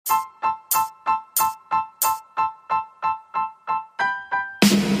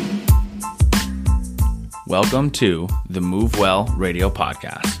Welcome to the Move Well Radio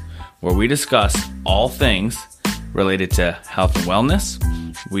Podcast, where we discuss all things related to health and wellness.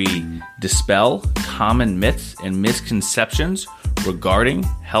 We dispel common myths and misconceptions regarding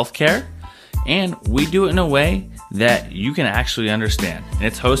healthcare, and we do it in a way that you can actually understand. And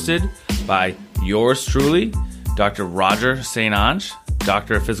it's hosted by yours truly, Dr. Roger St. Ange,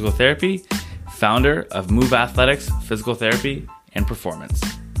 Doctor of Physical Therapy, founder of Move Athletics Physical Therapy and Performance.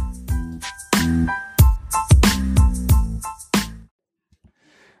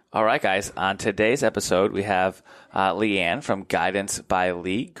 All right, guys. On today's episode, we have Leanne from Guidance by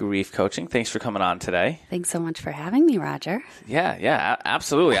Lee Grief Coaching. Thanks for coming on today. Thanks so much for having me, Roger. Yeah,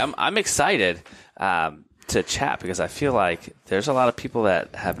 absolutely. I'm excited to chat because I feel like there's a lot of people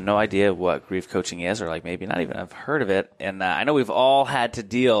that have no idea what grief coaching is, or like maybe not even have heard of it. And I know we've all had to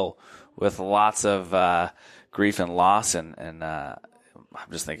deal with lots of grief and loss, and I'm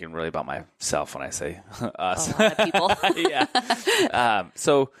just thinking really about myself when I say us. A lot of people. Yeah.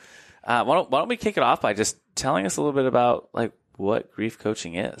 So why don't we kick it off by just telling us a little bit about like what grief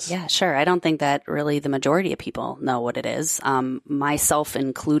coaching is? Yeah, sure. I don't think that really the majority of people know what it is. Myself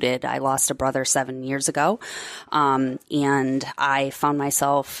included. I lost a brother 7 years ago, and I found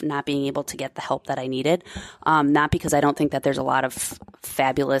myself not being able to get the help that I needed. Not because I don't think that there's a lot of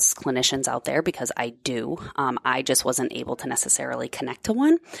fabulous clinicians out there, because I do. I just wasn't able to necessarily connect to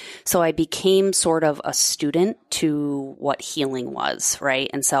one. So I became sort of a student to what healing was,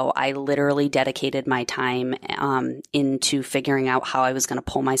 right? And so I literally dedicated my time into figuring out how I was going to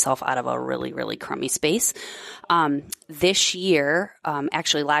pull myself out of a really, really crummy space. This year,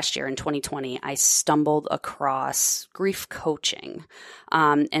 actually last year in 2020, I stumbled across grief coaching.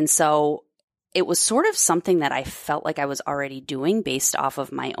 And so it was sort of something that I felt like I was already doing based off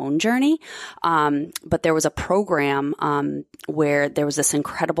of my own journey. But there was a program where there was this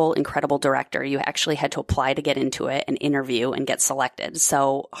incredible director. You actually had to apply to get into it and interview and get selected.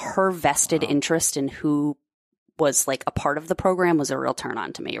 So her vested interest in who was like a part of the program was a real turn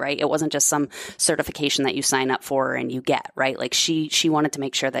on to me, right? It wasn't just some certification that you sign up for and you get, right? Like she wanted to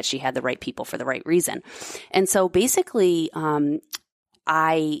make sure that she had the right people for the right reason. And so basically,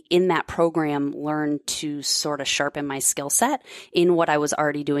 I, in that program, learned to sort of sharpen my skill set in what I was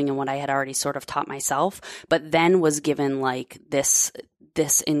already doing and what I had already sort of taught myself, but then was given like this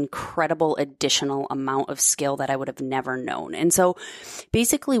incredible additional amount of skill that I would have never known. And so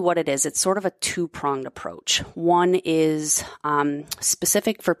basically what it is, it's sort of a two-pronged approach. One is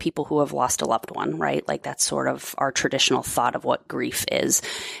specific for people who have lost a loved one, right? Like that's sort of our traditional thought of what grief is.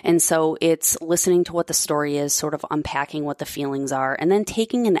 And so it's listening to what the story is, sort of unpacking what the feelings are, and then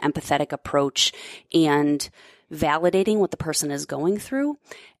taking an empathetic approach and validating what the person is going through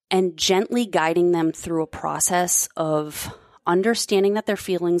and gently guiding them through a process of understanding that their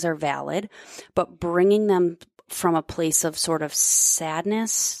feelings are valid, but bringing them from a place of sort of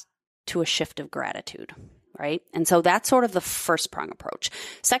sadness to a shift of gratitude, right? And so that's sort of the first prong approach.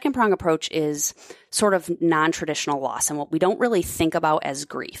 Second prong approach is sort of non-traditional loss and what we don't really think about as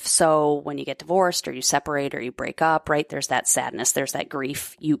grief. So when you get divorced or you separate or you break up, right, there's that sadness, there's that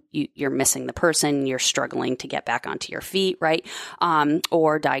grief. You're missing the person, you're struggling to get back onto your feet, right?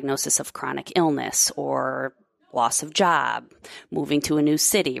 Or diagnosis of chronic illness or loss of job, moving to a new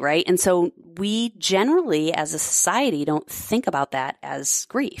city, right? And so we generally, as a society, don't think about that as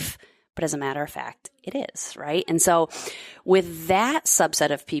grief. But as a matter of fact, it is, right? And so with that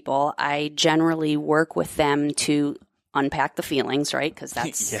subset of people, I generally work with them to unpack the feelings, right? Because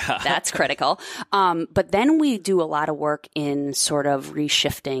that's critical. But then we do a lot of work in sort of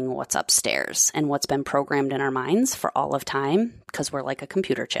reshifting what's upstairs and what's been programmed in our minds for all of time, because we're like a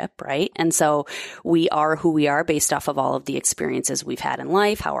computer chip, right? And so we are who we are based off of all of the experiences we've had in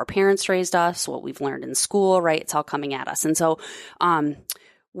life, how our parents raised us, what we've learned in school, right? It's all coming at us. And so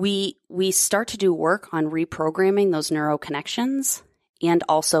we start to do work on reprogramming those neural connections and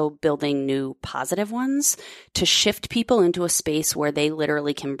also building new positive ones to shift people into a space where they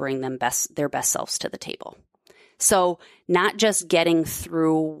literally can bring their best selves to the table. So not just getting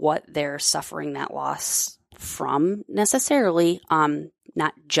through what they're suffering that loss from necessarily,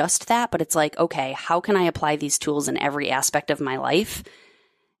 not just that, but it's like, okay, how can I apply these tools in every aspect of my life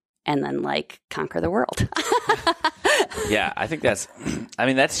and then like conquer the world? Yeah, I think that's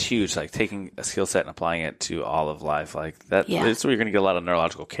huge. Like taking a skill set and applying it to all of life, like that. Yeah. That's where you're going to get a lot of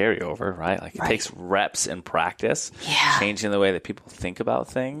neurological carryover, right? Like it takes reps and practice, changing the way that people think about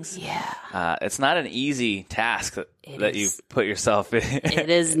things. Yeah, it's not an easy task. that you put yourself in. It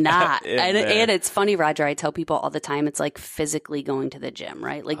is not. And it's funny, Roger, I tell people all the time, it's like physically going to the gym,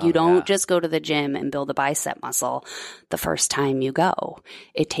 right? Like you don't just go to the gym and build a bicep muscle the first time you go.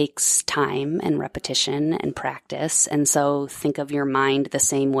 It takes time and repetition and practice. And so think of your mind the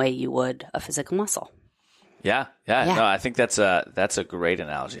same way you would a physical muscle. Yeah. No, I think that's a great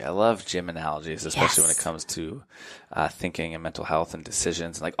analogy. I love gym analogies, especially when it comes to thinking and mental health and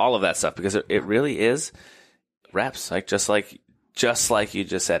decisions and like all of that stuff, because it really is reps. Like just like you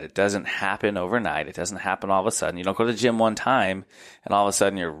just said, it doesn't happen overnight. It doesn't happen all of a sudden. You don't go to the gym one time and all of a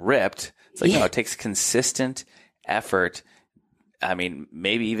sudden you're ripped. It's like, it takes consistent effort. I mean,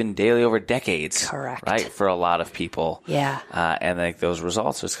 maybe even daily over decades. Correct. Right? For a lot of people. Yeah. And like those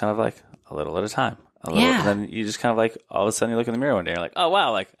results are just kind of like a little at a time. And then you just kind of like, all of a sudden you look in the mirror one day and you're like, oh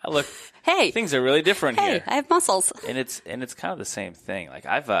wow, like I look, things are really different here. I have muscles. And it's kind of the same thing. Like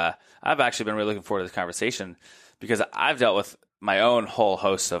I've actually been really looking forward to this conversation because I've dealt with my own whole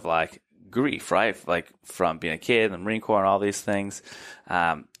host of like grief, right? Like from being a kid and the Marine Corps and all these things.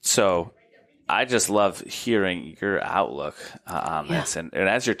 So I just love hearing your outlook on this. And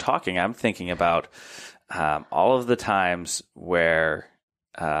as you're talking, I'm thinking about all of the times where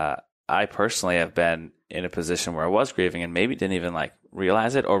I personally have been in a position where I was grieving and maybe didn't even like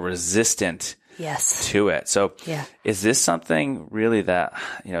realize it or resistant to it. So is this something really that,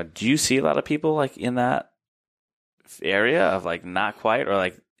 do you see a lot of people like in that area of like not quite, or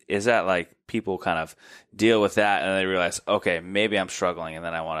like, is that like people kind of deal with that and they realize, okay, maybe I'm struggling and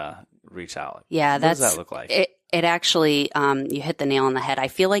then I want to reach out? Yeah. What does that look like? It actually, you hit the nail on the head. I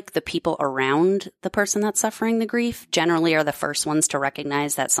feel like the people around the person that's suffering the grief generally are the first ones to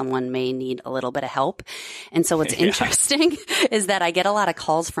recognize that someone may need a little bit of help. And so what's interesting is that I get a lot of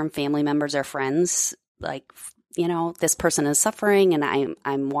calls from family members or friends like, this person is suffering and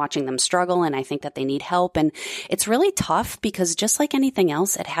I'm watching them struggle and I think that they need help. And it's really tough because just like anything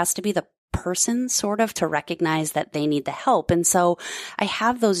else, it has to be the person sort of to recognize that they need the help. And so I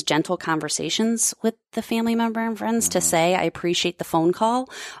have those gentle conversations with the family member and friends to say, I appreciate the phone call.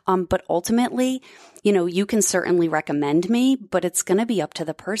 But ultimately, you can certainly recommend me, but it's going to be up to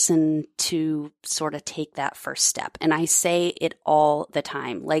the person to sort of take that first step. And I say it all the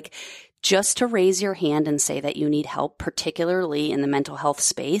time, like just to raise your hand and say that you need help, particularly in the mental health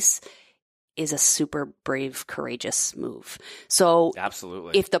space, is a super brave, courageous move. So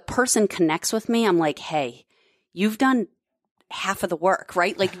absolutely, if the person connects with me, I'm like, hey, you've done half of the work,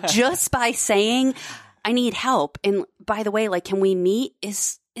 right? Like just by saying I need help. And by the way, like, can we meet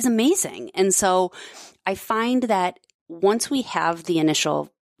is amazing. And so I find that once we have the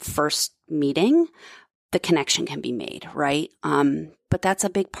initial first meeting, the connection can be made, right? But that's a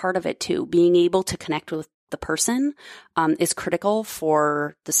big part of it too. Being able to connect with the person is critical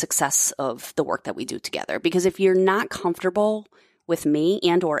for the success of the work that we do together. Because if you're not comfortable with me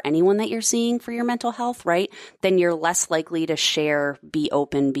and or anyone that you're seeing for your mental health, right, then you're less likely to share, be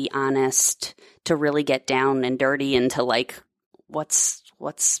open, be honest, to really get down and dirty into like what's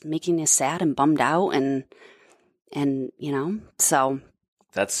making you sad and bummed out and so.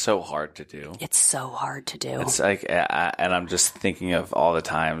 That's so hard to do. It's so hard to do. It's like, and I'm just thinking of all the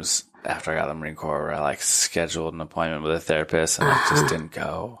times after I got the Marine Corps where I like scheduled an appointment with a therapist and I just didn't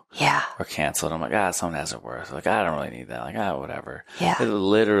go. Yeah. Or canceled. I'm like, someone has it worse. Like, I don't really need that. Like, whatever. Yeah. It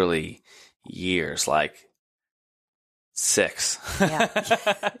literally years, like 6. Yeah.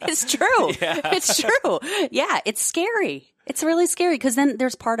 It's true. Yeah. It's true. Yeah. It's scary. It's really scary because then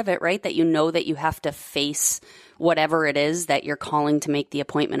there's part of it, right, that you know that you have to face whatever it is that you're calling to make the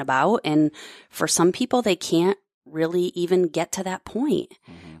appointment about. And for some people, they can't really even get to that point,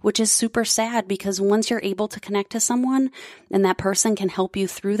 which is super sad because once you're able to connect to someone and that person can help you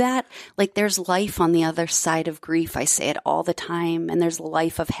through that, like there's life on the other side of grief. I say it all the time. And there's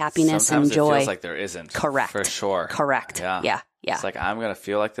life of happiness Sometimes and joy. It feels like there isn't. Correct. For sure. Correct. Yeah. It's like, I'm going to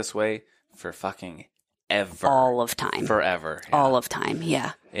feel like this way for fucking ever. All of time. Forever. Yeah. All of time.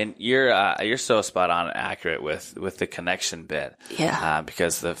 Yeah. And you're so spot on and accurate with the connection bit. Yeah.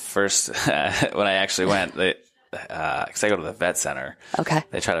 Because the first, when I actually went, because I go to the vet center. Okay.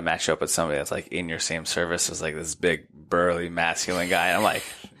 They try to match you up with somebody that's like in your same service as like this big, burly, masculine guy. And I'm like,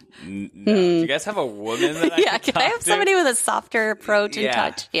 no. Do you guys have a woman that I can I have somebody with a softer approach and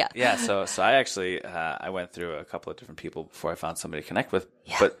touch? Yeah. Yeah. So I actually, I went through a couple of different people before I found somebody to connect with.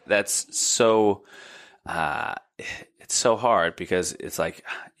 Yeah. But that's so, it's so hard because it's like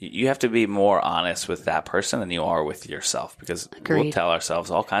you have to be more honest with that person than you are with yourself because we'll tell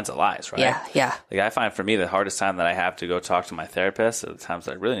ourselves all kinds of lies, right? Yeah. Like I find for me the hardest time that I have to go talk to my therapist are the times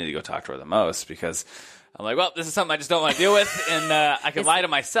that I really need to go talk to her the most because I'm like, well, this is something I just don't want to deal with, and I can lie to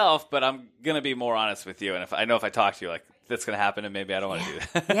myself, but I'm gonna be more honest with you. And if I talk to you, like that's gonna happen, and maybe I don't want to do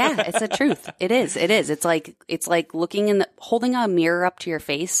that. Yeah, it's the truth. It is. It's like looking holding a mirror up to your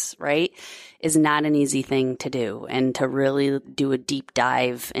face, right? Is not an easy thing to do, and to really do a deep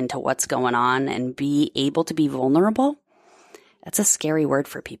dive into what's going on and be able to be vulnerable. That's a scary word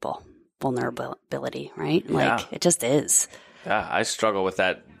for people. Vulnerability, right? Yeah. Like it just is. Yeah, I struggle with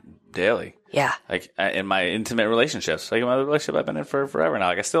that daily. Yeah. Like in my intimate relationships, like in my relationship I've been in for forever now,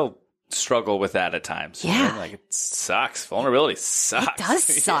 like I still struggle with that at times. Yeah. Right? Like it sucks. Vulnerability sucks. It does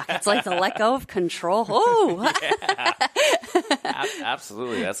suck. It's like the let go of control. Oh,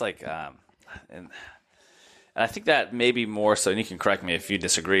 Absolutely. That's like, and I think that maybe more so, and you can correct me if you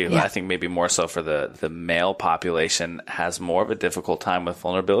disagree, but I think maybe more so for the male population has more of a difficult time with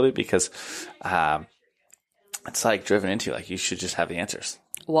vulnerability because it's like driven into like you should just have the answers.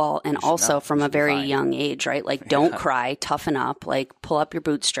 well, and also from a very young age, right? Like don't cry, toughen up, like pull up your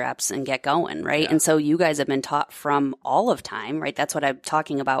bootstraps and get going, right? And so you guys have been taught from all of time, right? That's what I'm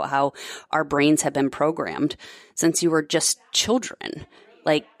talking about, how our brains have been programmed since you were just children.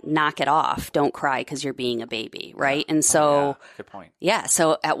 Like, knock it off. Don't cry because you're being a baby, right? And so, good point. Yeah.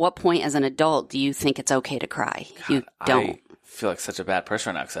 So, at what point as an adult do you think it's okay to cry? God, you don't. I feel like such a bad person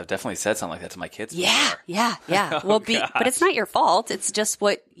right now because I've definitely said something like that to my kids. Yeah, before. yeah. Well, but it's not your fault. It's just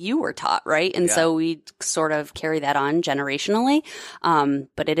what you were taught, right? And so we sort of carry that on generationally.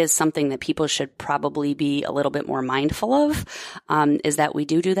 But it is something that people should probably be a little bit more mindful of. Is that we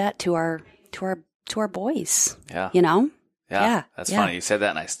do that to our boys. Yeah. You know. Yeah, that's funny. You said that,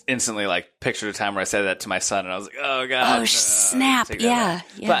 and I instantly like pictured a time where I said that to my son, and I was like, "Oh God, snap!" Yeah.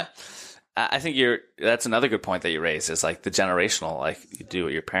 But I think that's another good point that you raised is like the generational, like you do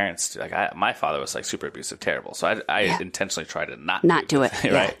what your parents do. Like my father was like super abusive, terrible, so I intentionally try to not do it.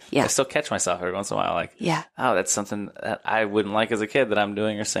 Right? Yeah. I still catch myself every once in a while, like, oh, that's something that I wouldn't like as a kid that I'm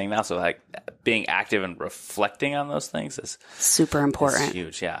doing or saying now. So like being active and reflecting on those things is super important. It's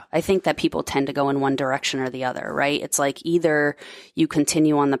huge. Yeah. I think that people tend to go in one direction or the other, right? It's like either you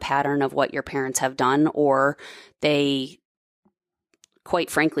continue on the pattern of what your parents have done, or they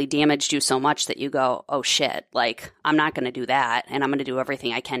quite frankly damaged you so much that you go, oh shit, like I'm not going to do that, and I'm going to do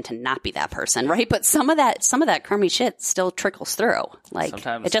everything I can to not be that person, right? But some of that crummy shit still trickles through. Like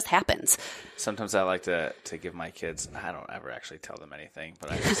sometimes, it just happens. Sometimes I like to give my kids, I don't ever actually tell them anything,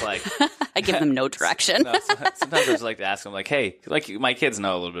 but I just like I give them no direction. No, sometimes I just like to ask them, like, hey, like my kids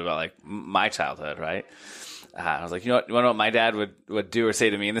know a little bit about like my childhood, right? I was like, you want to know what my dad would do or say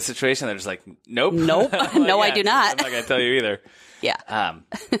to me in this situation? They're just like, nope. Like, no, I do not. I'm not going to tell you either. Yeah.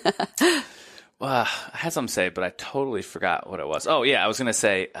 Well, I had something to say, but I totally forgot what it was. Oh, yeah. I was going to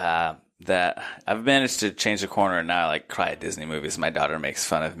say that I've managed to change the corner and now I like cry at Disney movies. My daughter makes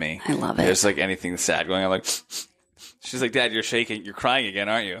fun of me. I love it. There's like anything sad going on. Like, she's like, Dad, you're shaking. You're crying again,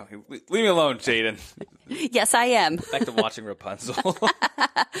 aren't you? Leave me alone, Jaden. Yes, I am. Back to watching Rapunzel.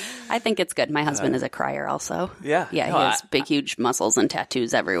 I think it's good. My husband is a crier also. Yeah. Yeah, he has big, huge muscles and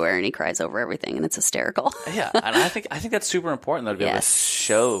tattoos everywhere, and he cries over everything, and it's hysterical. Yeah, and I think that's super important, though, to be able to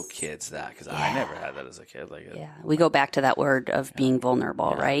show kids that, because I never had that as a kid. Like, we go back to that word of being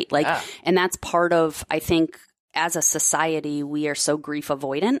vulnerable, right? Like, and that's part of, I think, as a society, we are so grief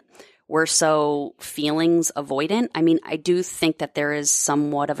avoidant. We're so feelings avoidant. I mean, I do think that there is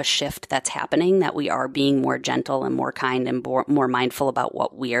somewhat of a shift that's happening, that we are being more gentle and more kind and more mindful about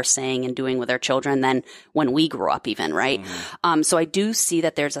what we are saying and doing with our children than when we grew up even, right? Mm-hmm. So I do see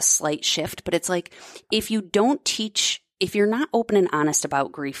that there's a slight shift, but it's like, if you're not open and honest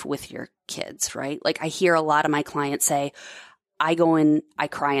about grief with your kids, right? Like I hear a lot of my clients say, I go in, I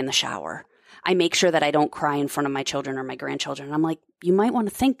cry in the shower. I make sure that I don't cry in front of my children or my grandchildren. And I'm like, you might want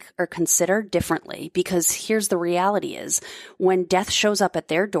to think or consider differently, because here's the reality is when death shows up at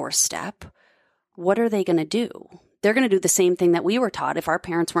their doorstep, what are they going to do? They're going to do the same thing that we were taught. If our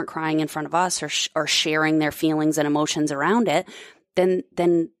parents weren't crying in front of us or sharing their feelings and emotions around it, then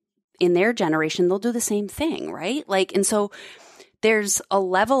in their generation, they'll do the same thing, right? Like, and so there's a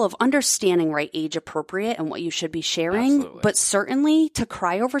level of understanding, right, age appropriate and what you should be sharing. Absolutely. But certainly to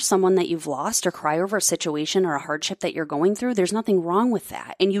cry over someone that you've lost or cry over a situation or a hardship that you're going through, there's nothing wrong with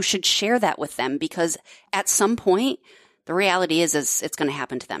that. And you should share that with them, because at some point, the reality is it's going to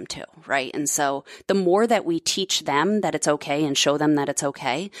happen to them too, right? And so the more that we teach them that it's okay and show them that it's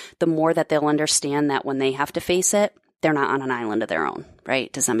okay, the more that they'll understand that when they have to face it, they're not on an island of their own,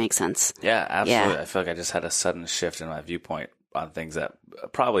 right? Does that make sense? Yeah, absolutely. Yeah. I feel like I just had a sudden shift in my viewpoint on things that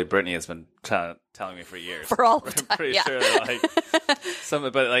probably Brittany has been telling me for years. For all the time, I'm pretty sure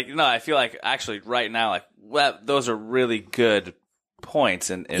but like, no, I feel like actually right now, like, well, those are really good points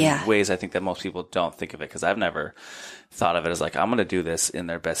in ways I think that most people don't think of it, because I've never thought of it as like, I'm going to do this in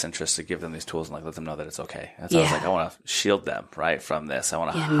their best interest to give them these tools and like let them know that it's okay. That's why I was like, I want to shield them from this. I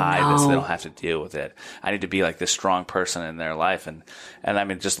want to hide this so they don't have to deal with it. I need to be like this strong person in their life. And I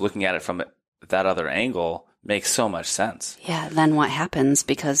mean, just looking at it from that other angle makes so much sense. Yeah. Then what happens?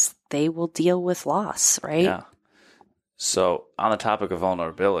 Because they will deal with loss, right? Yeah. So on the topic of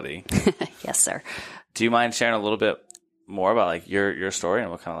vulnerability. Yes, sir. Do you mind sharing a little bit more about like your story and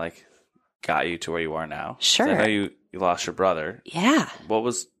what kind of like got you to where you are now? Sure. I know you lost your brother. Yeah. What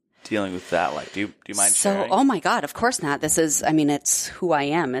was dealing with that like? Do you mind sharing? Oh my God, of course not. This is, I mean, it's who I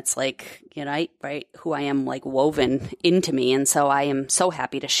am. It's like, you know, right? Who I am like woven into me. And so I am so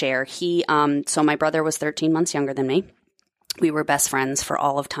happy to share. So my brother was 13 months younger than me. We were best friends for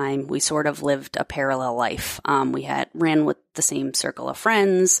all of time. We sort of lived a parallel life. We ran with the same circle of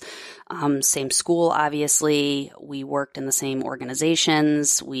friends, same school, obviously. We worked in the same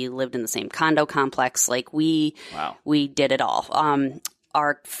organizations. We lived in the same condo complex. Like we did it all.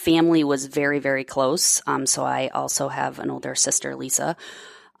 Our family was very, very close. So I also have an older sister, Lisa,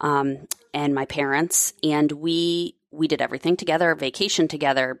 and my parents, and we did everything together, vacation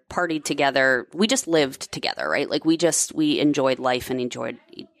together, partied together. We just lived together, right? Like we enjoyed life and enjoyed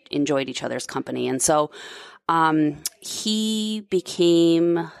each other's company. And so, he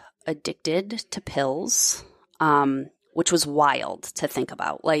became addicted to pills, which was wild to think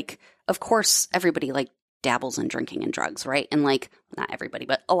about. Like, of course, everybody like dabbles in drinking and drugs, right? And like, not everybody,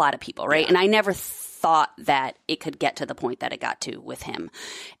 but a lot of people, right? Yeah. And I never thought that it could get to the point that it got to with him.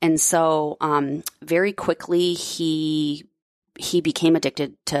 And so very quickly he became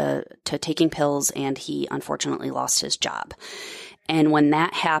addicted to taking pills, and he unfortunately lost his job. And when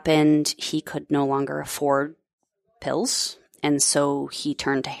that happened, he could no longer afford pills, and so he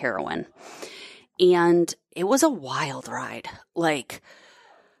turned to heroin. And it was a wild ride. Like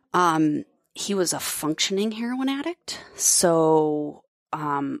he was a functioning heroin addict. So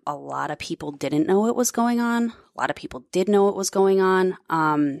a lot of people didn't know what was going on. A lot of people did know what was going on.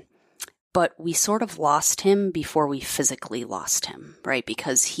 But we sort of lost him before we physically lost him, right?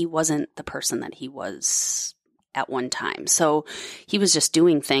 Because he wasn't the person that he was at one time. So he was just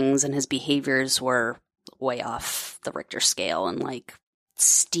doing things, and his behaviors were way off the Richter scale, and like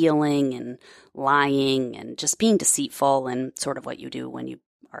stealing and lying and just being deceitful, and sort of what you do when you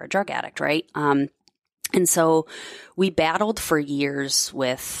are a drug addict, right? And so we battled for years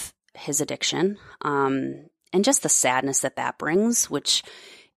with his addiction, and just the sadness that brings, which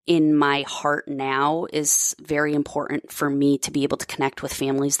in my heart now is very important for me to be able to connect with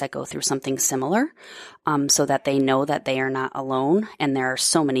families that go through something similar, so that they know that they are not alone. And there are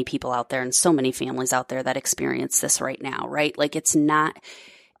so many people out there and so many families out there that experience this right now, right? Like it's not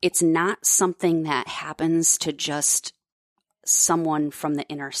something that happens to just someone from the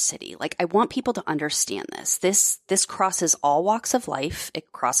inner city. Like I want people to understand this. This crosses all walks of life.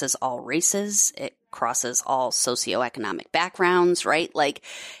 It crosses all races. It crosses all socioeconomic backgrounds, right? Like,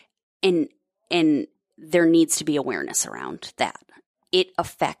 and there needs to be awareness around that. It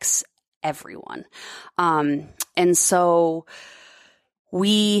affects everyone. And so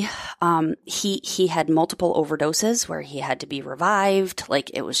he had multiple overdoses where he had to be revived.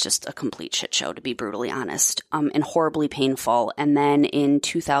 Like it was just a complete shit show, to be brutally honest, and horribly painful. And then in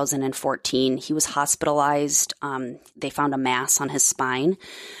 2014, he was hospitalized. They found a mass on his spine.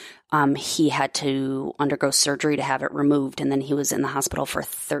 He had to undergo surgery to have it removed. And then he was in the hospital for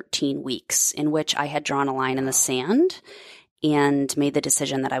 13 weeks, in which I had drawn a line in the sand and made the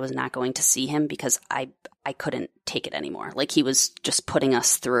decision that I was not going to see him because I couldn't take it anymore. Like he was just putting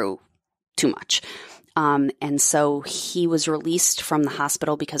us through too much. And so he was released from the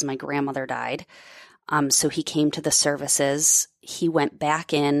hospital because my grandmother died. So he came to the services. He went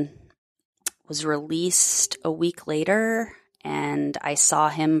back in, was released a week later, and I saw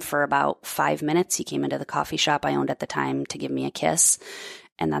him for about 5 minutes. He came into the coffee shop I owned at the time to give me a kiss.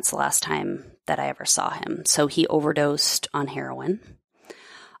 And that's the last time that I ever saw him. So he overdosed on heroin.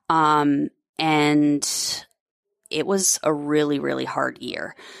 And it was a really, really hard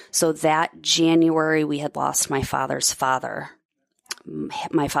year. So that January, we had lost my father's father.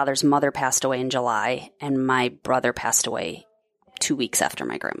 My father's mother passed away in July, and my brother passed away 2 weeks after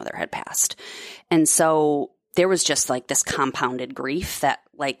my grandmother had passed. And so there was just like this compounded grief that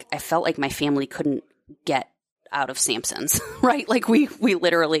like I felt like my family couldn't get out of Sampson's, right? Like we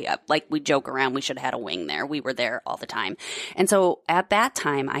literally, like we joke around, we should have had a wing there. We were there all the time. And so at that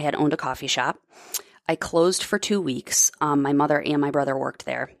time I had owned a coffee shop. I closed for 2 weeks. My mother and my brother worked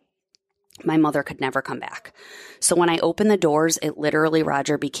there. My mother could never come back. So when I opened the doors, it literally,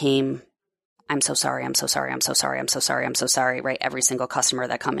 Roger, became, I'm so sorry, I'm so sorry, I'm so sorry, I'm so sorry, I'm so sorry, right? Every single customer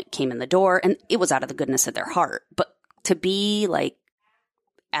that came in the door, and it was out of the goodness of their heart. But to be like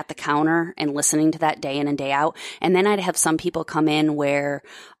at the counter and listening to that day in and day out, and then I'd have some people come in where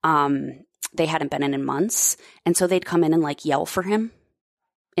they hadn't been in months, and so they'd come in and like yell for him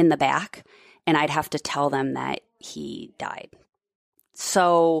in the back, and I'd have to tell them that he died.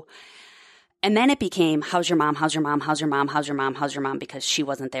 So, and then it became, how's your mom? How's your mom? How's your mom? How's your mom? How's your mom? Because she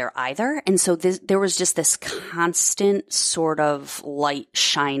wasn't there either. And so there was just this constant sort of light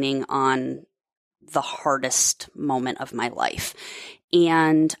shining on the hardest moment of my life.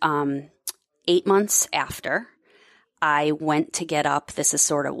 And 8 months after, I went to get up. This is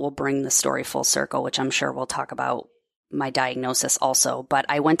sort of, we'll bring the story full circle, which I'm sure we'll talk about my diagnosis also. But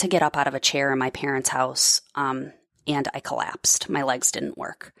I went to get up out of a chair in my parents' house, and I collapsed. My legs didn't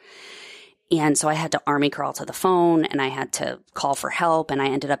work. And so I had to army crawl to the phone, and I had to call for help, and I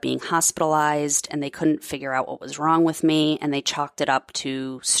ended up being hospitalized, and they couldn't figure out what was wrong with me, and they chalked it up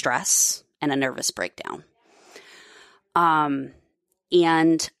to stress and a nervous breakdown.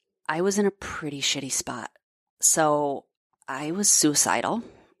 And I was in a pretty shitty spot. So I was suicidal.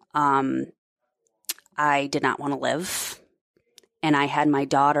 I did not want to live. And I had my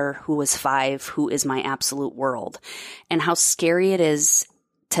daughter, who was 5, who is my absolute world. And how scary it is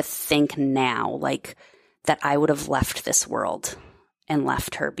to think now, like, that I would have left this world and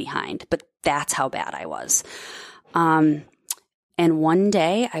left her behind. But that's how bad I was. And one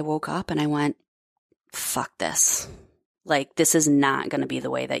day I woke up and I went, fuck this. Like, this is not going to be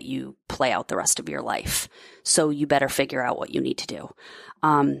the way that you play out the rest of your life. So you better figure out what you need to do.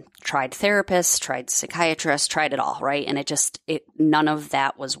 Tried therapists, tried psychiatrists, tried it all, right? And none of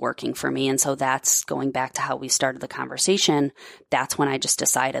that was working for me. And so that's going back to how we started the conversation. That's when I just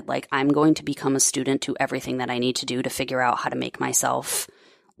decided, like, I'm going to become a student to everything that I need to do to figure out how to make myself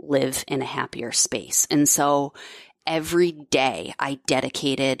live in a happier space. And so every day I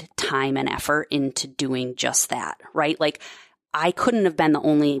dedicated time and effort into doing just that, right? Like, I couldn't have been the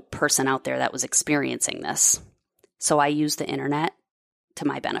only person out there that was experiencing this. So I used the internet to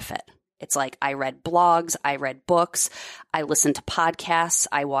my benefit. It's like I read blogs, I read books, I listened to podcasts,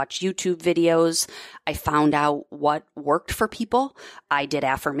 I watched YouTube videos, I found out what worked for people. I did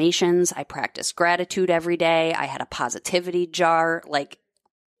affirmations, I practiced gratitude every day, I had a positivity jar, like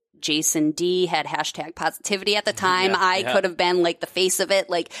Jason D had #positivity at the time. I could have been like the face of it.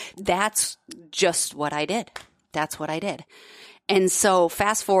 Like, that's just what I did. That's what I did. And so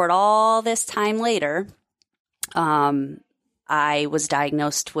fast forward all this time later, I was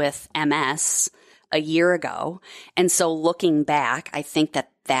diagnosed with MS a year ago. And so looking back, I think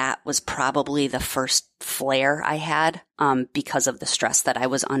that was probably the first flare I had, because of the stress that I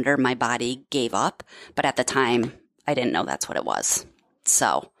was under. My body gave up. But at the time, I didn't know that's what it was.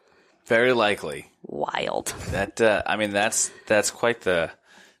 So very likely. Wild. That that's quite the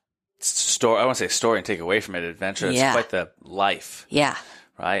story. I want to say story and take away from it. Adventure. It's quite the life. Yeah.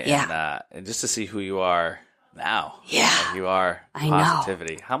 Right. Yeah. And just to see who you are now. Yeah. Like you are I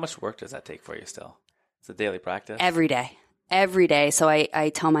positivity. know. How much work does that take for you still? It's a daily practice. Every day. Every day. So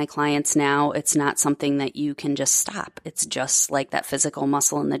I tell my clients now, it's not something that you can just stop. It's just like that physical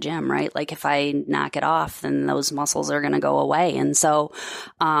muscle in the gym, right? Like, if I knock it off, then those muscles are going to go away. And so,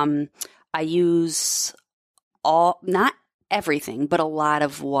 I use not everything, but a lot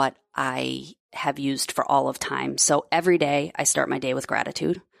of what I have used for all of time. So every day I start my day with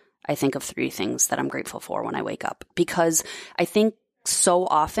gratitude. I think of 3 things that I'm grateful for when I wake up, because I think so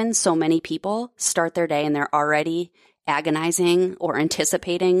often, so many people start their day and they're already agonizing or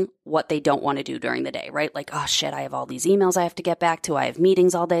anticipating what they don't want to do during the day, right? Like, oh shit, I have all these emails I have to get back to. I have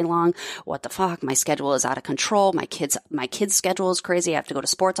meetings all day long. What the fuck? My schedule is out of control. My kids' schedule is crazy. I have to go to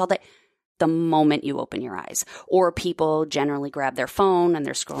sports all day. The moment you open your eyes. Or people generally grab their phone and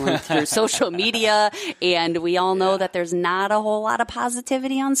they're scrolling through social media. And we all know that there's not a whole lot of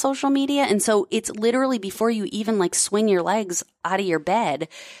positivity on social media. And so it's literally before you even like swing your legs out of your bed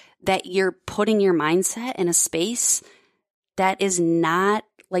that you're putting your mindset in a space that is not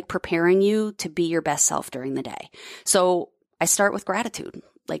like preparing you to be your best self during the day. So I start with gratitude.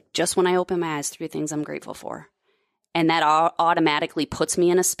 Like, just when I open my eyes, 3 things I'm grateful for. And that automatically puts me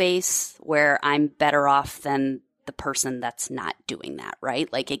in a space where I'm better off than the person that's not doing that,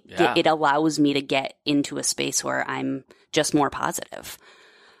 right? Like, it allows me to get into a space where I'm just more positive.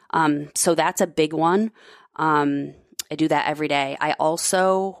 So that's a big one. I do that every day. I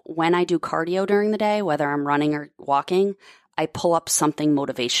also, when I do cardio during the day, whether I'm running or walking, I pull up something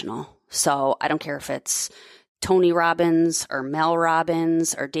motivational. So I don't care if it's Tony Robbins or Mel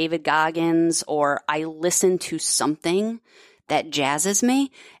Robbins or David Goggins, or I listen to something that jazzes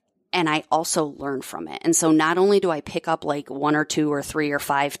me. and I also learn from it. And so not only do I pick up like 1 or 2 or 3 or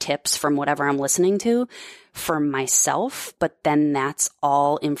 5 tips from whatever I'm listening to for myself, but then that's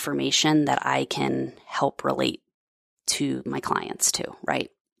all information that I can help relate to my clients too,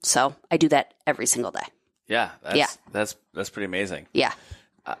 right? So I do that every single day. Yeah. That's pretty amazing. Yeah.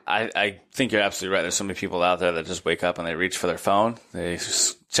 I think you're absolutely right. There's so many people out there that just wake up and they reach for their phone. They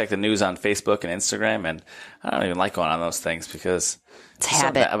just check the news on Facebook and Instagram, and I don't even like going on those things because it's a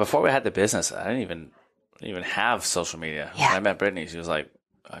habit. Before we had the business, I didn't even have social media. Yeah. When I met Brittany, she was like,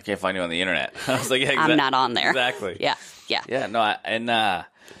 I can't find you on the internet. I was like, yeah, I'm not on there. Exactly. Yeah. Yeah. No,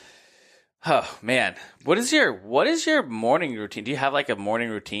 oh man, what is your morning routine? Do you have like a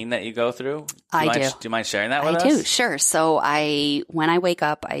morning routine that you go through? I do. Do you mind sharing that with us? I do, sure. So when I wake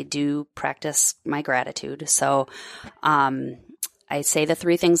up, I do practice my gratitude. So, I say the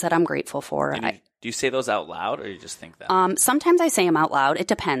 3 things that I'm grateful for. Do you say those out loud, or you just think that? Sometimes I say them out loud. It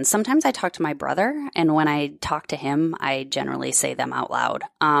depends. Sometimes I talk to my brother, and when I talk to him, I generally say them out loud.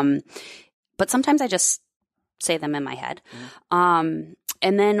 But sometimes I just say them in my head. Mm-hmm.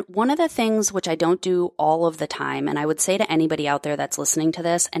 And then one of the things which I don't do all of the time, and I would say to anybody out there that's listening to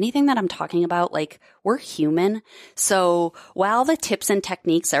this, anything that I'm talking about, like, we're human. So while the tips and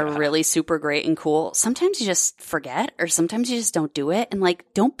techniques are really super great and cool, sometimes you just forget, or sometimes you just don't do it. And like,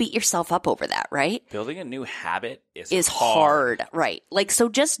 don't beat yourself up over that, right? Building a new habit is hard, right? Like, so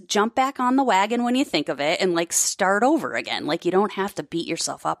just jump back on the wagon when you think of it and like start over again. Like, you don't have to beat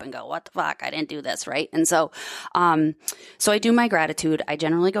yourself up and go, what the fuck? I didn't do this, right? And so, so I do my gratitude. I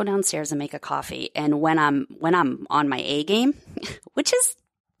generally go downstairs and make a coffee. And when I'm on my A game, which is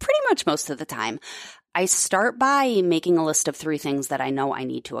pretty much most of the time, I start by making a list of 3 things that I know I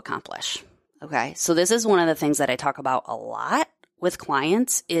need to accomplish. Okay. So this is one of the things that I talk about a lot with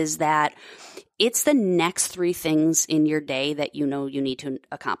clients, is that it's the next 3 things in your day that you know you need to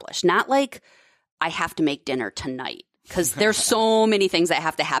accomplish. Not like, I have to make dinner tonight, because there's so many things that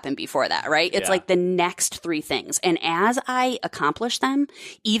have to happen before that, right? It's like the next 3 things. And as I accomplish them,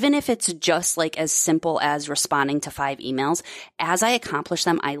 even if it's just like as simple as responding to 5 emails, as I accomplish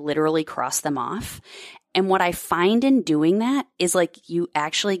them, I literally cross them off. And what I find in doing that is like, you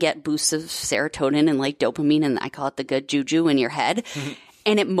actually get boosts of serotonin and like dopamine, and I call it the good juju in your head.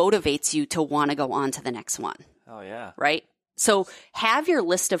 And it motivates you to want to go on to the next one. Oh yeah. Right? So have your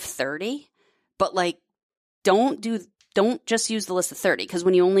list of 30, but like, don't just use the list of 30, because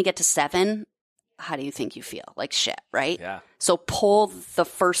when you only get to 7, how do you think you feel? Like shit, right? Yeah. So pull the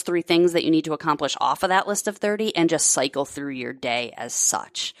first 3 things that you need to accomplish off of that list of 30 and just cycle through your day as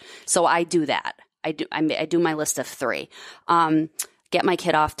such. So I do that. I do my list of 3. Get my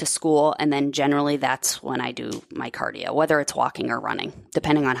kid off to school, and then generally that's when I do my cardio, whether it's walking or running,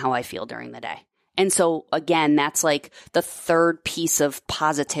 depending on how I feel during the day. And so again, that's like the 3rd piece of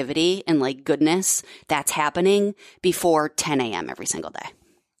positivity and like goodness that's happening before 10 a.m. every single day.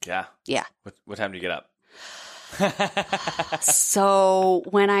 Yeah. Yeah. What time do you get up? So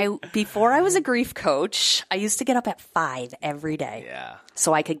before I was a grief coach, I used to get up at 5 every day. Yeah.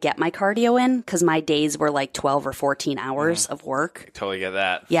 So I could get my cardio in, because my days were like 12 or 14 hours of work. Totally get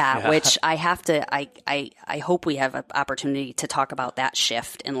that. Yeah. Which I have to, I hope we have an opportunity to talk about that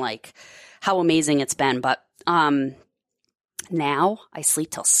shift and like how amazing it's been. But, now I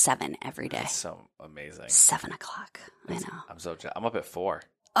sleep till 7 every day. That's so amazing. 7 o'clock. I know. I'm up at 4.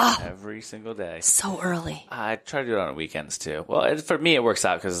 Oh, every single day. So early. I try to do it on weekends too. Well, for me, it works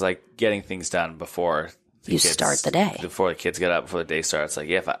out because it's like getting things done before you start the day. Before the kids get up, before the day starts. Like,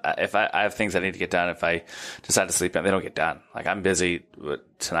 yeah, if I have things I need to get done, if I decide to sleep in, they don't get done. Like, I'm busy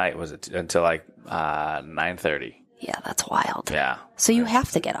tonight until like 9:30. Yeah, that's wild. Yeah. So you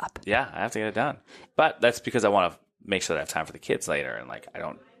have to get up. Yeah, I have to get it done. But that's because I want to make sure that I have time for the kids later, and like I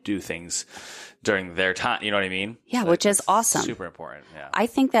don't do things during their time. You know what I mean? Yeah, so which is awesome. Super important. Yeah. I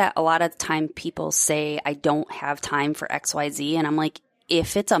think that a lot of the time people say, I don't have time for XYZ. And I'm like,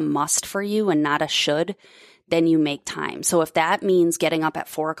 if it's a must for you and not a should, then you make time. So if that means getting up at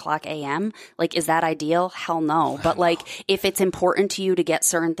 4:00 a.m., like, is that ideal? Hell no. But like, if it's important to you to get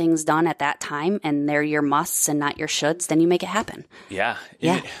certain things done at that time and they're your musts and not your shoulds, then you make it happen. Yeah.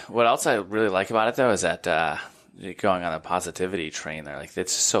 Yeah. What else I really like about it though is that, going on a positivity train there, like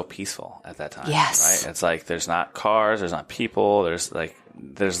it's so peaceful at that time. Yes. Right. It's like, there's not cars, there's not people, there's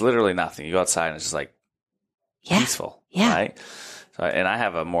literally nothing. You go outside and it's just like peaceful. Yeah. Right. So, and I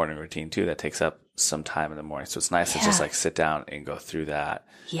have a morning routine too that takes up some time in the morning. So it's nice to just like sit down and go through that.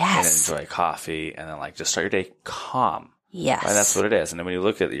 Yes. And enjoy coffee and then like just start your day calm. Yes. Right? That's what it is. And then when you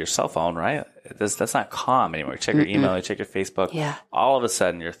look at your cell phone, right, that's not calm anymore. You check your email, you check your Facebook. Yeah. All of a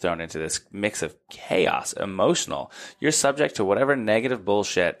sudden, you're thrown into this mix of chaos, emotional. You're subject to whatever negative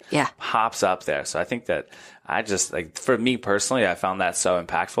bullshit pops up there. So I think that for me personally, I found that so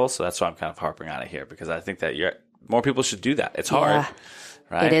impactful. So that's why I'm kind of harping on it here, because I think that more people should do that. It's hard.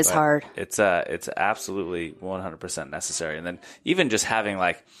 Right? It is hard. It's absolutely 100% necessary. And then even just having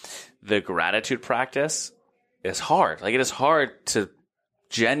like the gratitude practice is hard. Like, it is hard to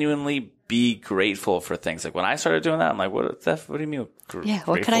genuinely be grateful for things. Like, when I started doing that, I'm like, what do you mean?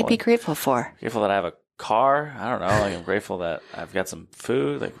 What could I be grateful for? Grateful that I have a car. I don't know. Like, I'm grateful that I've got some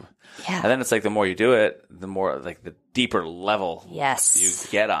food. Like, yeah. And then it's like, the more you do it, the more like the deeper level you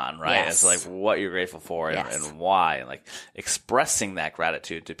get on, right? Yes. It's like what you're grateful for and why, and like expressing that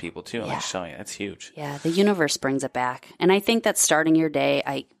gratitude to people too, and like showing it. It's huge. Yeah, the universe brings it back. And I think that starting your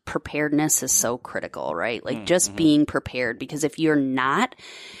day, preparedness is so critical, right? Like just being prepared, because if you're not,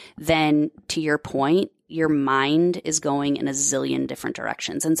 then to your point, your mind is going in a zillion different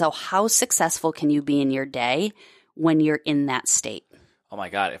directions. And so how successful can you be in your day when you're in that state? Oh my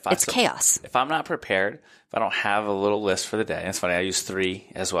God. It's chaos. If I'm not prepared, if I don't have a little list for the day, it's funny, I use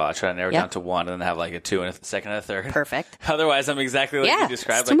 3 as well. I try to narrow it down to 1 and then have like a 2 and a second and a third. Perfect. Otherwise, I'm exactly like you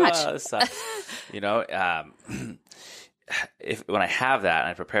described. It's like, too much. Oh, this sucks. When I have that and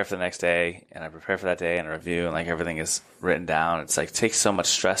I prepare for the next day and I prepare for that day and a review and like everything is written down, it's like takes so much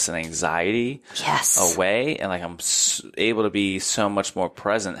stress and anxiety away, and like I'm able to be so much more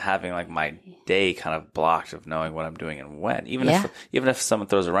present, having like my day kind of blocked of knowing what I'm doing and when. Even if someone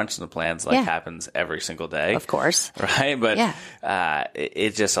throws a wrench in the plans, like happens every single day, of course, right? But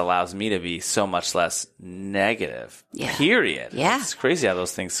it just allows me to be so much less negative. Period. Yeah, it's crazy how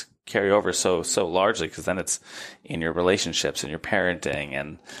those things carry over so largely, because then it's in your relationships and your parenting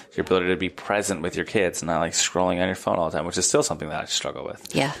and your ability to be present with your kids, not like scrolling on your phone all the time, which is still something that I struggle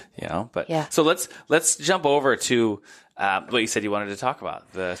with. Yeah. So let's jump over to what you said you wanted to talk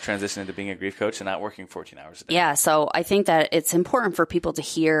about, the transition into being a grief coach and not working 14 hours a day. Yeah. So I think that it's important for people to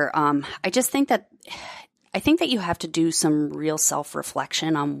hear. I think that you have to do some real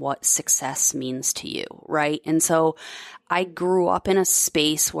self-reflection on what success means to you, right? And so I grew up in a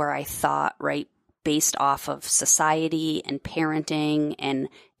space where I thought, right, based off of society and parenting and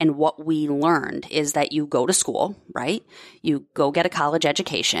what we learned is that you go to school, right? You go get a college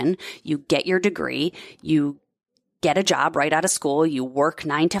education, you get your degree, you get a job right out of school, you work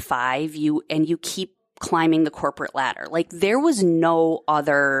 9 to 5, you keep climbing the corporate ladder. Like, there was no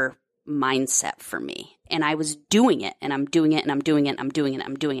other mindset for me. And I was doing it, and I'm doing it, and I'm doing it, and I'm doing it, and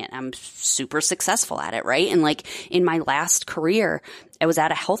I'm doing it. I'm super successful at it, right? And like in my last career, I was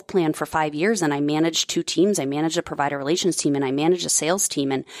at a health plan for 5 years, and I managed 2 teams. I managed a provider relations team, and I managed a sales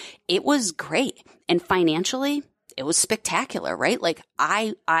team, and it was great. And financially, it was spectacular, right? Like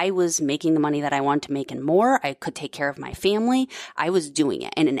I was making the money that I wanted to make and more. I could take care of my family. I was doing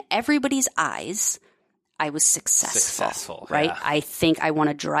it. And in everybody's eyes, I was successful, right? Yeah. I think I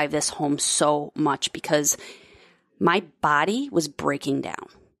want to drive this home so much because my body was breaking down.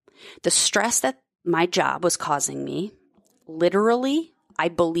 The stress that my job was causing me, literally, I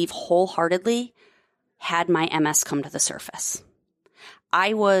believe wholeheartedly, had my MS come to the surface.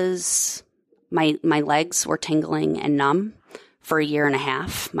 My legs were tingling and numb for a year and a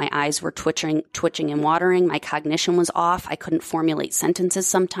half. My eyes were twitching and watering. My cognition was off. I couldn't formulate sentences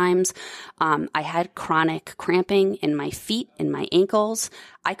sometimes. I had chronic cramping in my feet and my ankles.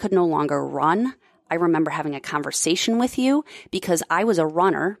 I could no longer run. I remember having a conversation with you because I was a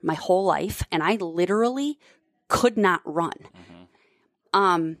runner my whole life and I literally could not run.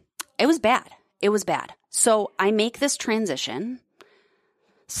 It was bad. It was bad. So I make this transition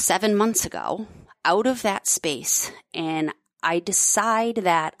 7 months ago out of that space, and I decide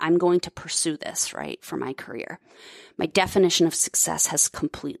that I'm going to pursue this, right, for my career. My definition of success has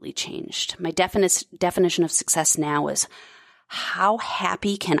completely changed. My definition of success now is how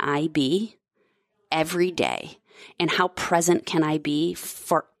happy can I be every day, and how present can I be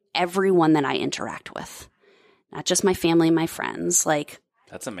for everyone that I interact with, not just my family and my friends, like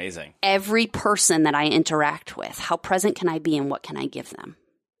that's amazing. Every person that I interact with, how present can I be and what can I give them?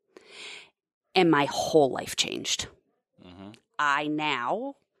 And my whole life changed. I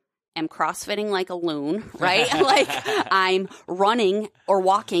now am CrossFitting like a loon, right? Like I'm running or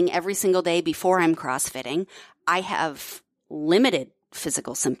walking every single day before I'm CrossFitting. I have limited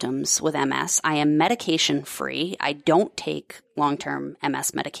physical symptoms with MS. I am medication free. I don't take long-term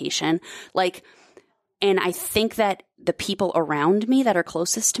MS medication. And I think that the people around me that are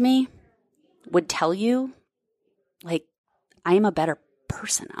closest to me would tell you, like, I am a better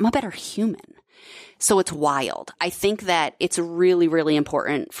person. I'm a better human. So it's wild. I think that it's really, really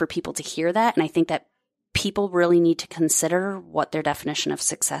important for people to hear that. And I think that people really need to consider what their definition of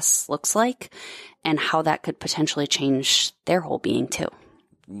success looks like and how that could potentially change their whole being too.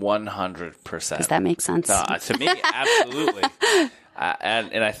 100%. Does that make sense? To me, absolutely.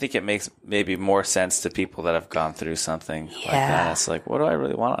 And I think it makes maybe more sense to people that have gone through something like that. It's like, what do I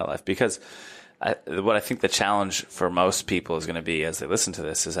really want out of life? Because what I think the challenge for most people is going to be as they listen to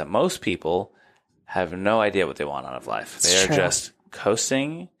this is that most people have no idea what they want out of life. They are just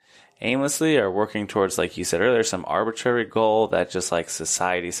coasting aimlessly or working towards, like you said earlier, some arbitrary goal that just like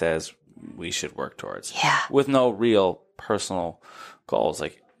society says we should work towards. Yeah. With no real personal goals.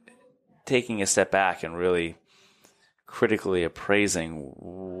 Like taking a step back and really critically appraising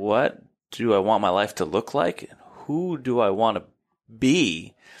what do I want my life to look like and who do I want to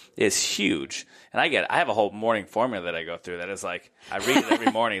be is huge. And I have a whole morning formula that I go through that is like, I read it every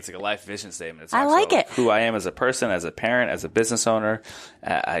morning. It's like a life vision statement. It's I like it. Who I am as a person, as a parent, as a business owner,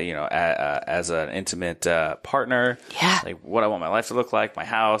 as an intimate partner. Yeah. Like what I want my life to look like, my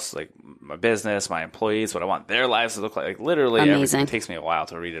house, like my business, my employees, what I want their lives to look like. Like literally everything. It takes me a while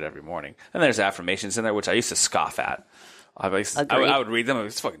to read it every morning. And there's affirmations in there, which I used to scoff at. I would read them.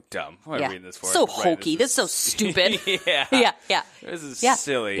 It's fucking dumb. What am I reading this for? So hokey. This is so stupid. Yeah. Yeah. This is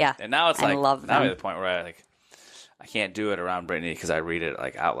silly. Yeah. And now it's like, now I'm at the point where I can't do it around Brittany because I read it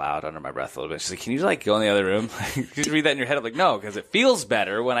like out loud under my breath a little bit. She's like, can you like go in the other room? Just read that in your head. I'm like, no, because it feels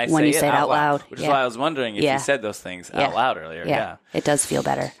better when you say it out loud. Which is why I was wondering if you said those things out loud earlier. Yeah. It does feel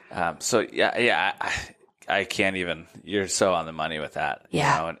better. I can't even. You're so on the money with that.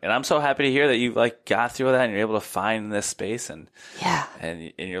 Yeah. You know? And I'm so happy to hear that you like got through that and you're able to find this space and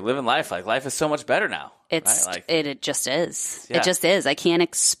you're living life. Like life is so much better now. It's right? it just is. Yeah. It just is. I can't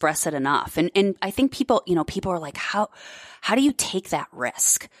express it enough. And I think people are like, how do you take that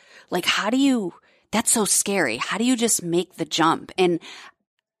risk? Like that's so scary. How do you just make the jump? And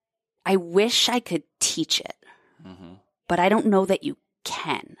I wish I could teach it, but I don't know that you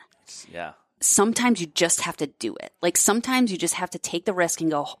can. Yeah. Sometimes you just have to do it. Like sometimes you just have to take the risk and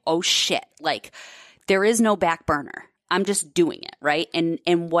go, oh shit. Like there is no back burner. I'm just doing it. Right.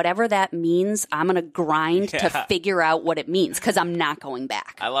 And whatever that means, I'm going to grind to figure out what it means because I'm not going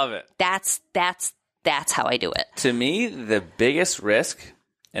back. I love it. That's how I do it. To me, the biggest risk,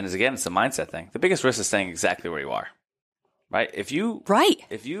 and it's a mindset thing. The biggest risk is staying exactly where you are. Right.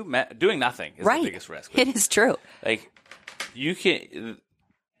 Doing nothing is the biggest risk. It is true. Like you can.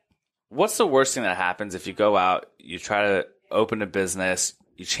 What's the worst thing that happens if you go out, you try to open a business,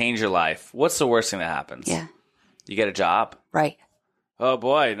 you change your life? What's the worst thing that happens? Yeah. You get a job. Right. Oh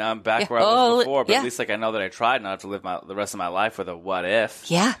boy, now I'm back where I was before, but at least like I know that I tried and I have to live the rest of my life with a what if.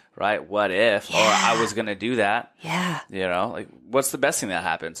 Yeah. Right? What if? Yeah. Or I was going to do that. Yeah. You know, like what's the best thing that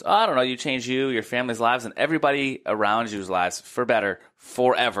happens? Oh, I don't know. You change your family's lives and everybody around you's lives for better,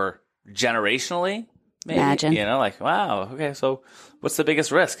 forever, generationally. Maybe. Imagine. You know, like, wow, okay, so what's the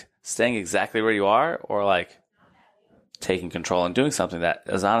biggest risk? Staying exactly where you are or like taking control and doing something that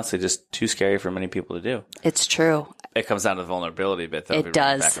is honestly just too scary for many people to do? It's true. It comes down to the vulnerability bit, though. It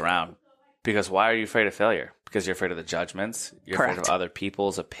does. Back around. Because why are you afraid of failure? Because you're afraid of the judgments. You're Correct. afraid of other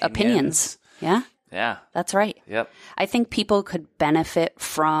people's opinions. Yeah. Yeah. That's right. Yep. I think people could benefit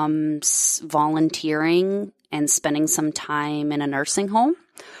from volunteering and spending some time in a nursing home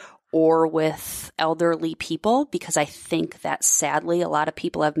or with elderly people, because I think that sadly a lot of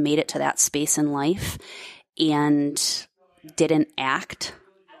people have made it to that space in life and didn't act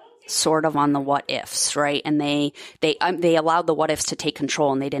sort of on the what ifs, right? And they allowed the what ifs to take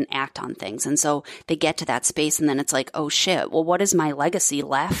control and they didn't act on things. And so they get to that space and then it's like, oh shit, well, what is my legacy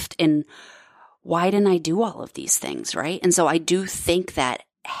left? And why didn't I do all of these things, right? And so I do think that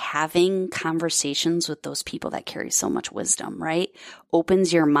having conversations with those people that carry so much wisdom, right,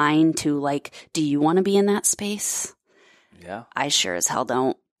 opens your mind to like, do you want to be in that space? Yeah. I sure as hell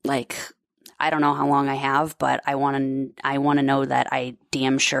don't. Like, I don't know how long I have, but I want to know that I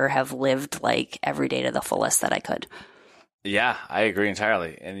damn sure have lived like every day to the fullest that I could. Yeah, I agree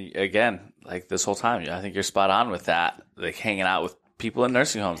entirely. And again, like this whole time, I think you're spot on with that. Like hanging out with people in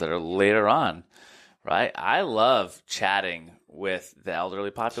nursing homes that are later on, right? I love chatting with the elderly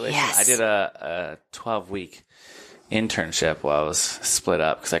population. Yes. I did a 12-week internship while I was split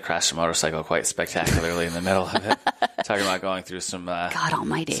up because I crashed a motorcycle quite spectacularly in the middle of it. Talking about going through some God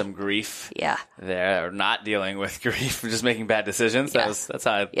Almighty, some grief. Yeah, there, or not dealing with grief, just making bad decisions. Yeah. That's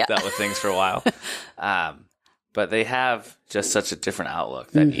how I dealt with things for a while. But they have just such a different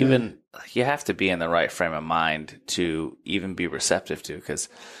outlook that even you have to be in the right frame of mind to even be receptive to, because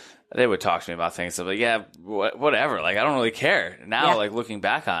they would talk to me about things. I'm like, yeah, whatever. Like, I don't really care. Now, like, looking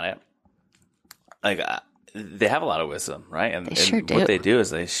back on it, like they have a lot of wisdom, right? And, They sure and do. what they do is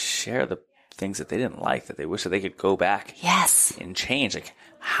they share the things that they didn't like, that they wish that they could go back Yes. and change. Like,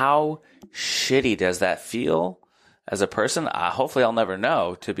 how shitty does that feel as a person? Hopefully I'll never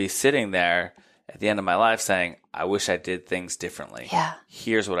know, to be sitting there at the end of my life saying, I wish I did things differently. Yeah.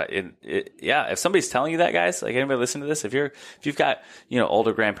 Here's what if somebody's telling you that, guys, like anybody listening to this, if you've got,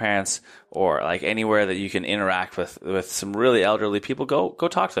 older grandparents or like anywhere that you can interact with some really elderly people, go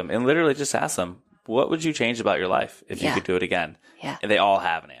talk to them and literally just ask them, what would you change about your life if you could do it again? Yeah. And they all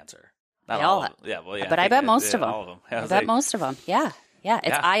have an answer. Not They all all of them. Yeah. Well, yeah. But I bet most of them. All of them. I bet most of them. Yeah. Yeah.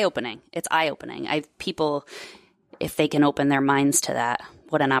 It's eye-opening. It's eye-opening. People, if they can open their minds to that,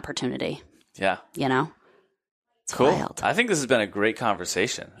 what an opportunity. Yeah. It's Cool. wild. I think this has been a great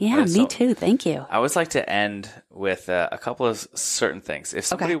conversation. Yeah, me too. Thank you. I always like to end with a couple of certain things. If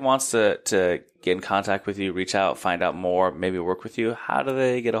somebody wants to get in contact with you, reach out, find out more, maybe work with you, how do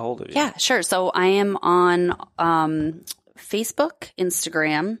they get a hold of you? Yeah, sure. So I am on Facebook,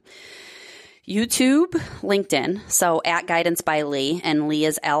 Instagram, YouTube, LinkedIn. So at Guidance by Lee, and Lee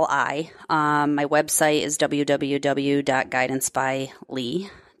is L-I. My website is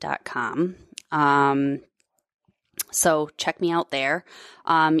www.guidancebylee.com. So check me out there.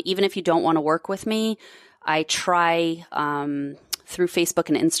 Even if you don't want to work with me, I try through Facebook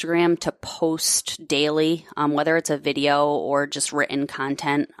and Instagram to post daily, whether it's a video or just written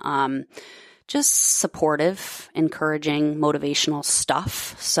content. Just supportive, encouraging, motivational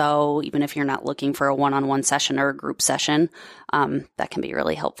stuff. So even if you're not looking for a one-on-one session or a group session, that can be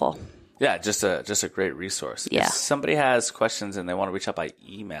really helpful. Yeah, just a great resource. Yeah. If somebody has questions and they want to reach out by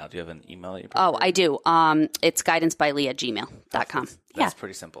email, do you have an email that you prefer? Oh, I do. It's guidancebylee@gmail.com. That's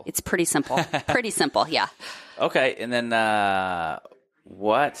pretty simple. It's pretty simple. Pretty simple, yeah. Okay, and then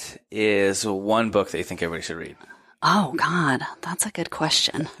what is one book that you think everybody should read? Oh, God, that's a good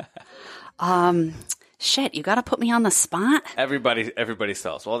question. Shit, you got to put me on the spot. Everybody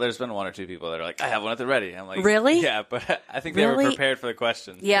sells. Well, there's been one or two people that are like, I have one at the ready. I'm like, Really? Yeah, but I think they were prepared for the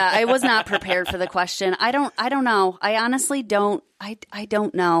question. Yeah, I was not prepared for the question. I don't know. I honestly don't. I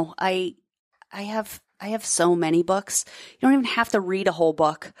don't know. I have so many books. You don't even have to read a whole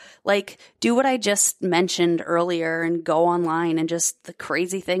book. Like, do what I just mentioned earlier and go online, and just the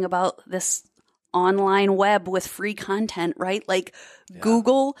crazy thing about this online web with free content, right? Like,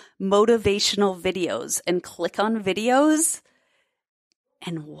 Google motivational videos and click on videos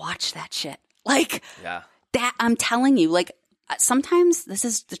and watch that shit. Like, that, I'm telling you, like, sometimes, this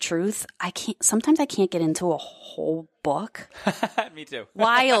is the truth, sometimes I can't get into a whole book. Me too.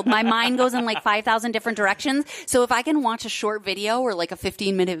 Wild. My mind goes in like 5,000 different directions. So if I can watch a short video or like a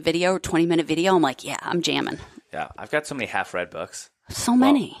 15-minute video or 20-minute video, I'm like, yeah, I'm jamming. Yeah, I've got so many half-read books. So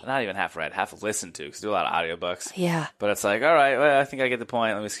many. Well, not even half-read, half-listened to, because I do a lot of audiobooks. Yeah. But it's like, all right, well, I think I get the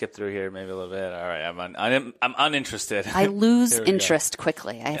point. Let me skip through here maybe a little bit. All right, I'm uninterested. I lose interest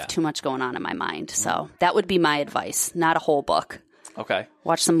quickly. I have too much going on in my mind. So that would be my advice. Not a whole book. Okay.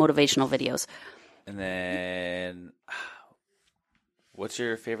 Watch some motivational videos. And then, what's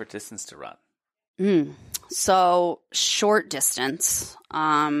your favorite distance to run? So short distance,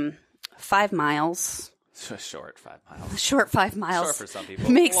 5 miles. Short 5 miles. Short 5 miles. Short for some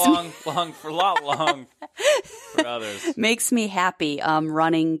people. Makes long for others. Makes me happy.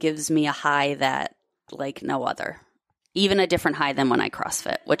 Running gives me a high that like no other. Even a different high than when I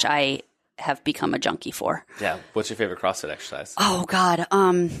CrossFit, which I have become a junkie for. Yeah. What's your favorite CrossFit exercise? Oh God.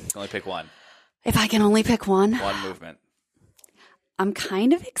 Only pick one. If I can only pick one. One movement. I'm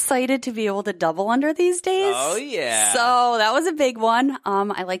kind of excited to be able to double under these days. Oh, yeah. So that was a big one.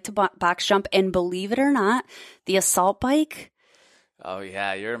 I like to box jump, and believe it or not, the assault bike. Oh,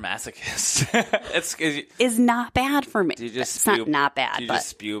 yeah. You're a masochist. is not bad for me. Do you just it's not bad. Do you but just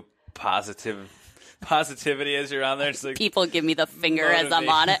spew positivity as you're on there? Just like, people give me the finger as I'm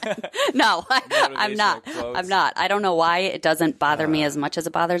on it. No, I'm not. Quotes. I'm not. I don't know why it doesn't bother me as much as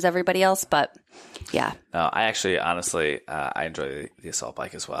it bothers everybody else, but yeah. No, I actually, honestly, I enjoy the assault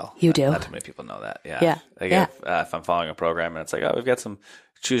bike as well. You do? Not too many people know that. Yeah. Yeah. Like Yeah. If I'm following a program and it's like, oh, we've got some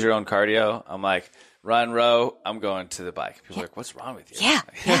choose your own cardio, I'm like, run, row, I'm going to the bike. People are like, what's wrong with you? Yeah.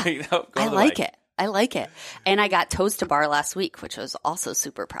 Yeah. Go I to the like bike. it. I like it. And I got toes to bar last week, which I was also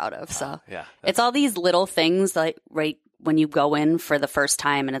super proud of. So yeah, it's all these little things like right when you go in for the first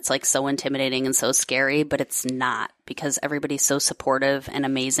time and it's like so intimidating and so scary, but it's not because everybody's so supportive and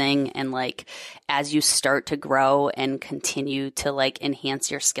amazing. And like, as you start to grow and continue to like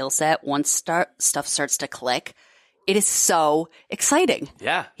enhance your skill set, once stuff starts to click, it is so exciting.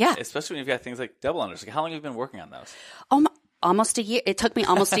 Yeah. Yeah. Especially when you've got things like double unders. Like, how long have you been working on those? Almost a year. It took me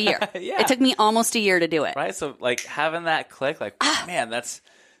almost a year. Yeah. It took me almost a year to do it. Right. So like having that click, like, man, that's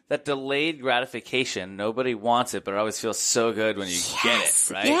that delayed gratification. Nobody wants it, but it always feels so good when you get it,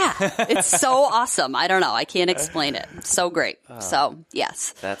 right? Yeah. It's so awesome. I don't know. I can't explain it. So great. So,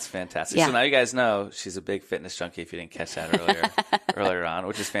 yes. That's fantastic. Yeah. So now you guys know she's a big fitness junkie if you didn't catch that earlier on,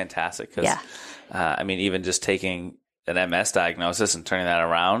 which is fantastic. Because, I mean, even just taking an MS diagnosis and turning that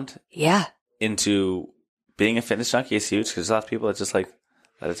around into being a fitness junkie is huge, because a lot of people are just like,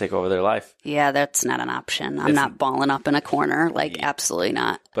 let it take over their life. Yeah, that's not an option. I'm not balling up in a corner. Like, absolutely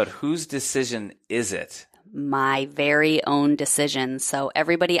not. But whose decision is it? My very own decision. So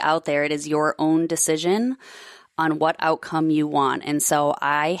everybody out there, it is your own decision on what outcome you want. And so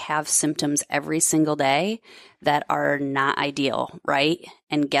I have symptoms every single day that are not ideal, right?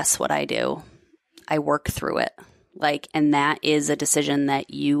 And guess what I do? I work through it. And that is a decision that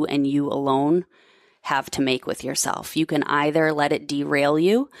you and you alone have to make with yourself. You can either let it derail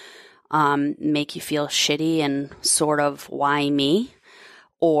you, make you feel shitty and sort of why me,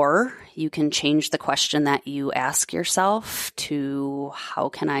 or you can change the question that you ask yourself to how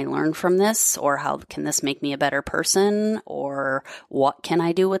can I learn from this, or how can this make me a better person, or what can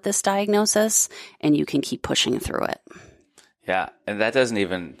I do with this diagnosis, and you can keep pushing through it. Yeah, and that doesn't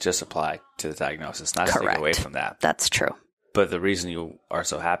even just apply to the diagnosis, not to take away from that. That's true. But the reason you are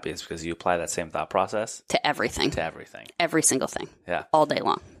so happy is because you apply that same thought process to everything. Every single thing. Yeah. All day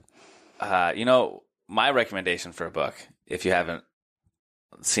long. My recommendation for a book, if you haven't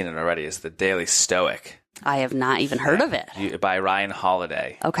seen it already, is The Daily Stoic. I have not even heard of it. By Ryan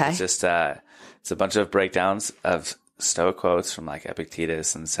Holiday. Okay. It's just it's a bunch of breakdowns of Stoic quotes from like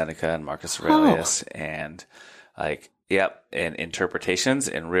Epictetus and Seneca and Marcus Aurelius and and interpretations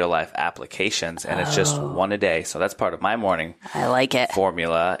and real life applications, and it's just one a day. So that's part of my morning. I like it.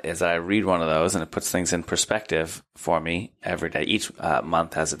 Formula is that I read one of those, and it puts things in perspective for me every day. Each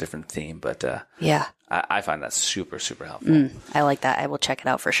month has a different theme, but I find that super, super helpful. I like that. I will check it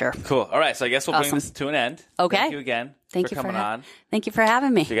out for sure. Cool. All right, so I guess we'll bring this to an end. Okay. Thank you again for coming on. Thank you for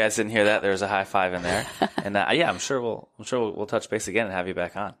having me. If you guys didn't hear that, there's a high five in there, and I'm sure we'll touch base again and have you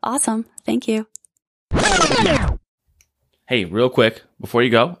back on. Awesome. Thank you. Hey, real quick, before you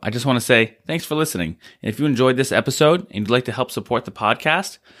go, I just want to say thanks for listening. And if you enjoyed this episode and you'd like to help support the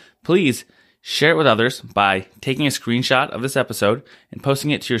podcast, please share it with others by taking a screenshot of this episode and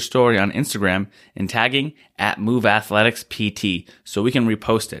posting it to your story on Instagram and tagging @MoveAthleticsPT so we can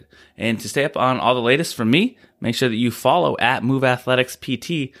repost it. And to stay up on all the latest from me, make sure that you follow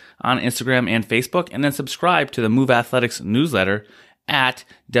 @MoveAthleticsPT on Instagram and Facebook, and then subscribe to the Move Athletics newsletter at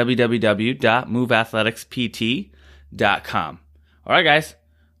www.moveathleticspt.com. All right, guys.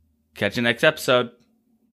 Catch you next episode.